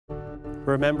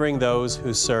remembering those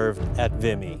who served at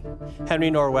Vimy.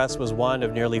 Henry Norwest was one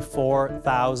of nearly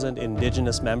 4,000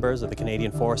 Indigenous members of the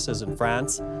Canadian Forces in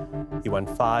France. He won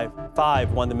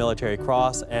five won the Military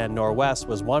Cross, and Norwest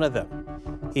was one of them.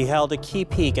 He held a key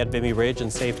peak at Vimy Ridge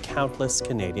and saved countless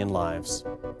Canadian lives.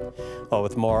 Well,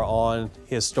 with more on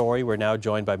his story, we're now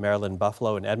joined by Marilyn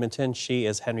Buffalo in Edmonton. She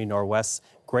is Henry Norwest's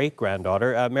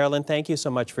great-granddaughter. Marilyn, thank you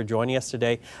so much for joining us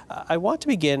today. I want to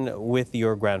begin with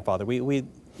your grandfather. We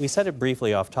said it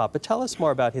briefly off top, but tell us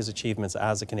more about his achievements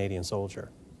as a Canadian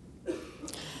soldier.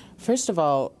 First of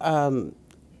all,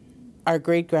 our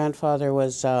great-grandfather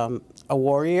was a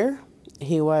warrior.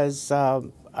 He was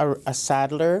a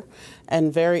saddler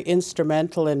and very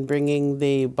instrumental in bringing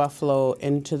the buffalo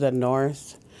into the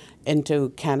north, into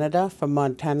Canada from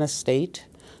Montana State.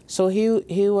 So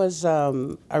he was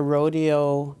a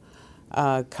rodeo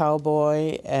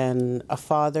cowboy and a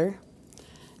father,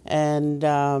 and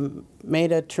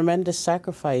made a tremendous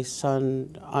sacrifice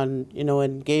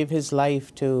and gave his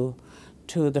life to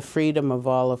the freedom of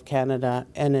all of Canada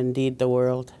and indeed the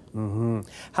world. Mm-hmm.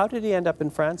 How did he end up in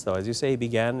France, though? As you say, he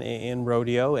began in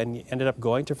rodeo and ended up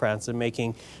going to France and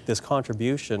making this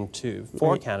contribution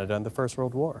for Canada in the First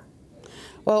World War.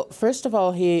 Well, first of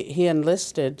all, he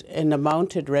enlisted in the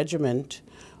mounted regiment,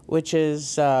 which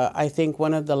is, I think,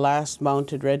 one of the last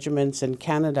mounted regiments in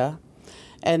Canada,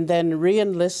 and then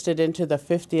re-enlisted into the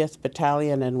 50th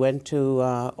Battalion and went to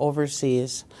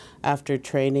overseas after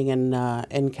training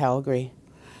in Calgary.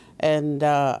 And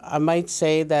I might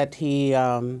say that he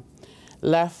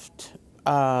left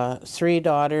 3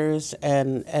 daughters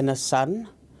and a son,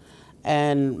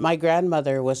 and my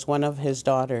grandmother was one of his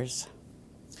daughters.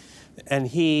 And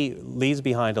he leaves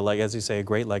behind, as you say, a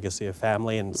great legacy of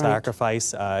family and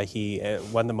sacrifice. He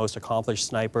one of the most accomplished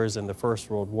snipers in the First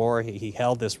World War. He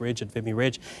held this ridge at Vimy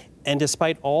Ridge. And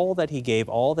despite all that he gave,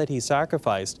 all that he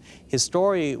sacrificed, his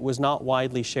story was not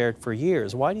widely shared for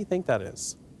years. Why do you think that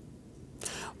is?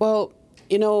 Well,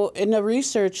 you know, in the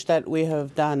research that we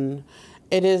have done,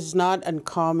 it is not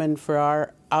uncommon for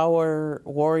our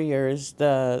warriors,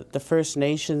 the First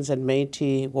Nations and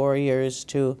Métis warriors,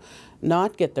 to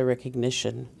not get the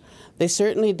recognition. They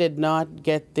certainly did not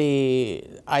get the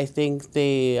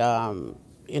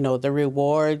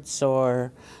rewards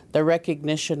or the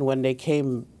recognition when they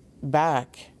came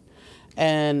back.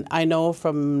 And I know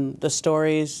from the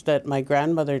stories that my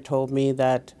grandmother told me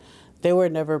that they were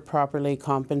never properly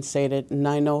compensated, and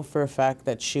I know for a fact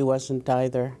that she wasn't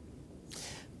either.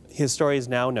 His story is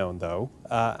now known, though.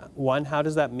 One, how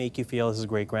does that make you feel as his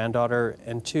great-granddaughter?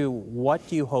 And two, what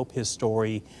do you hope his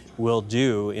story will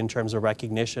do in terms of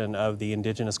recognition of the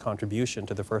Indigenous contribution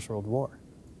to the First World War?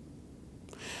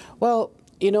 Well,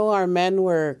 you know, our men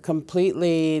were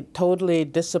totally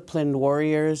disciplined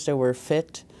warriors. They were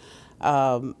fit.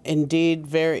 Indeed,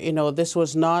 this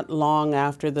was not long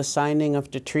after the signing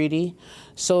of the treaty,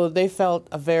 so they felt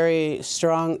a very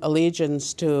strong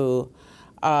allegiance to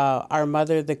our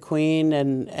mother, the Queen,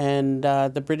 and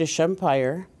the British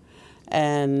Empire,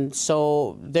 and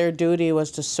so their duty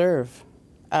was to serve,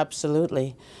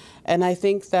 absolutely. And I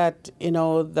think that, you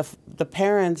know, the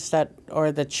parents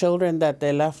or the children that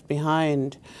they left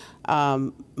behind,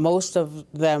 most of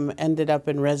them ended up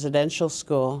in residential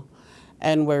school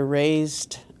and were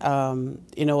raised,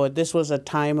 this was a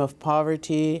time of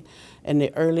poverty. In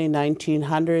the early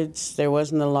 1900s, there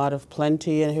wasn't a lot of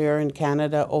plenty here in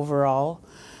Canada overall.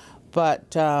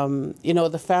 But,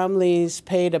 the families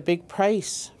paid a big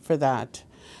price for that.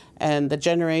 And the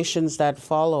generations that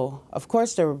follow, of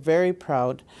course, they were very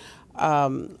proud.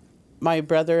 My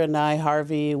brother and I,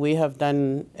 Harvey, we have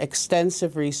done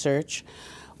extensive research.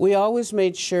 We always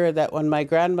made sure that when my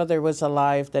grandmother was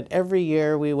alive, that every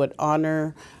year we would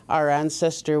honor our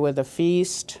ancestor with a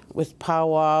feast, with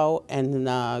powwow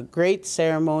and great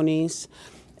ceremonies.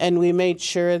 And we made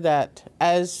sure that,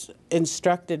 as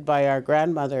instructed by our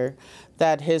grandmother,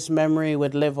 that his memory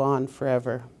would live on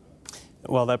forever.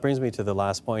 Well, that brings me to the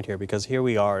last point here, because here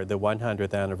we are, the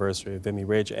 100th anniversary of Vimy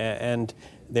Ridge, and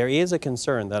there is a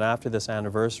concern that after this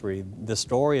anniversary, the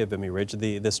story of Vimy Ridge,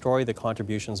 the story, the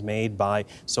contributions made by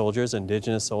soldiers,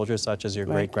 Indigenous soldiers such as your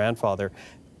great-grandfather,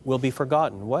 will be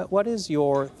forgotten. What is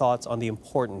your thoughts on the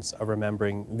importance of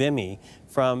remembering Vimy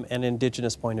from an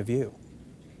Indigenous point of view?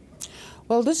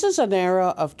 Well, this is an era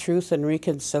of truth and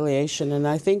reconciliation, and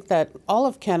I think that all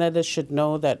of Canada should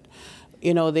know that,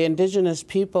 you know, the Indigenous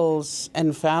peoples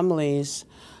and families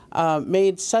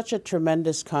made such a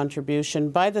tremendous contribution.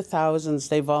 By the thousands,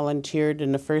 they volunteered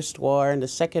in the First War and the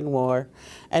Second War,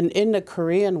 and in the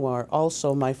Korean War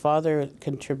also. My father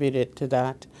contributed to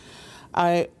that.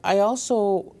 I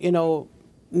also,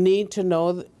 need to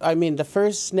know, the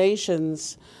First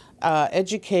Nations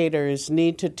educators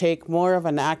need to take more of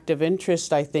an active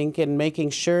interest, I think, in making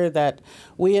sure that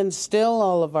we instill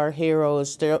all of our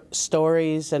heroes, their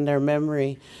stories and their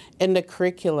memory in the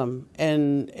curriculum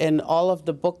and in all of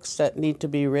the books that need to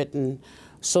be written,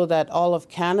 so that all of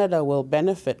Canada will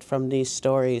benefit from these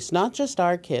stories. Not just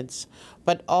our kids,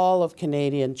 but all of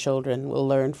Canadian children will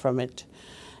learn from it.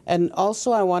 And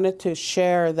also I wanted to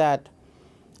share that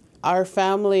our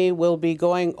family will be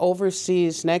going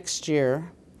overseas next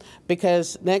year,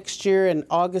 because next year in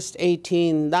August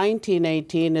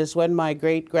 1918 is when my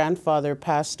great-grandfather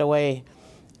passed away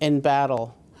in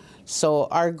battle. So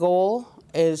our goal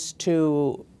is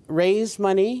to raise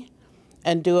money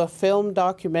and do a film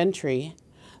documentary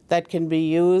that can be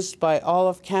used by all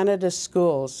of Canada's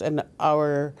schools, and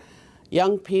our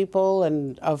young people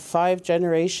and of 5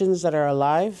 generations that are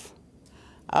alive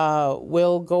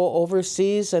will go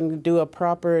overseas and do a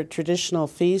proper traditional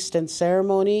feast and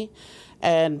ceremony,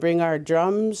 and bring our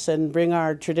drums and bring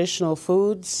our traditional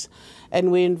foods. And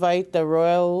we invite the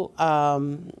Royal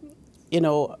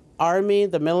Army,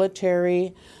 the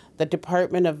military, the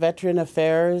Department of Veteran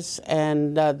Affairs,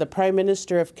 and the Prime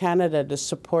Minister of Canada to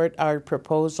support our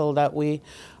proposal that we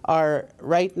are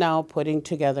right now putting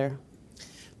together.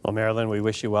 Well, Marilyn, we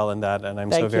wish you well in that, and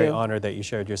I'm so very honored that you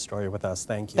shared your story with us.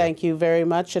 Thank you. Thank you very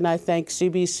much, and I thank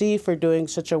CBC for doing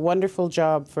such a wonderful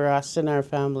job for us and our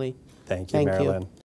family. Thank you, Marilyn.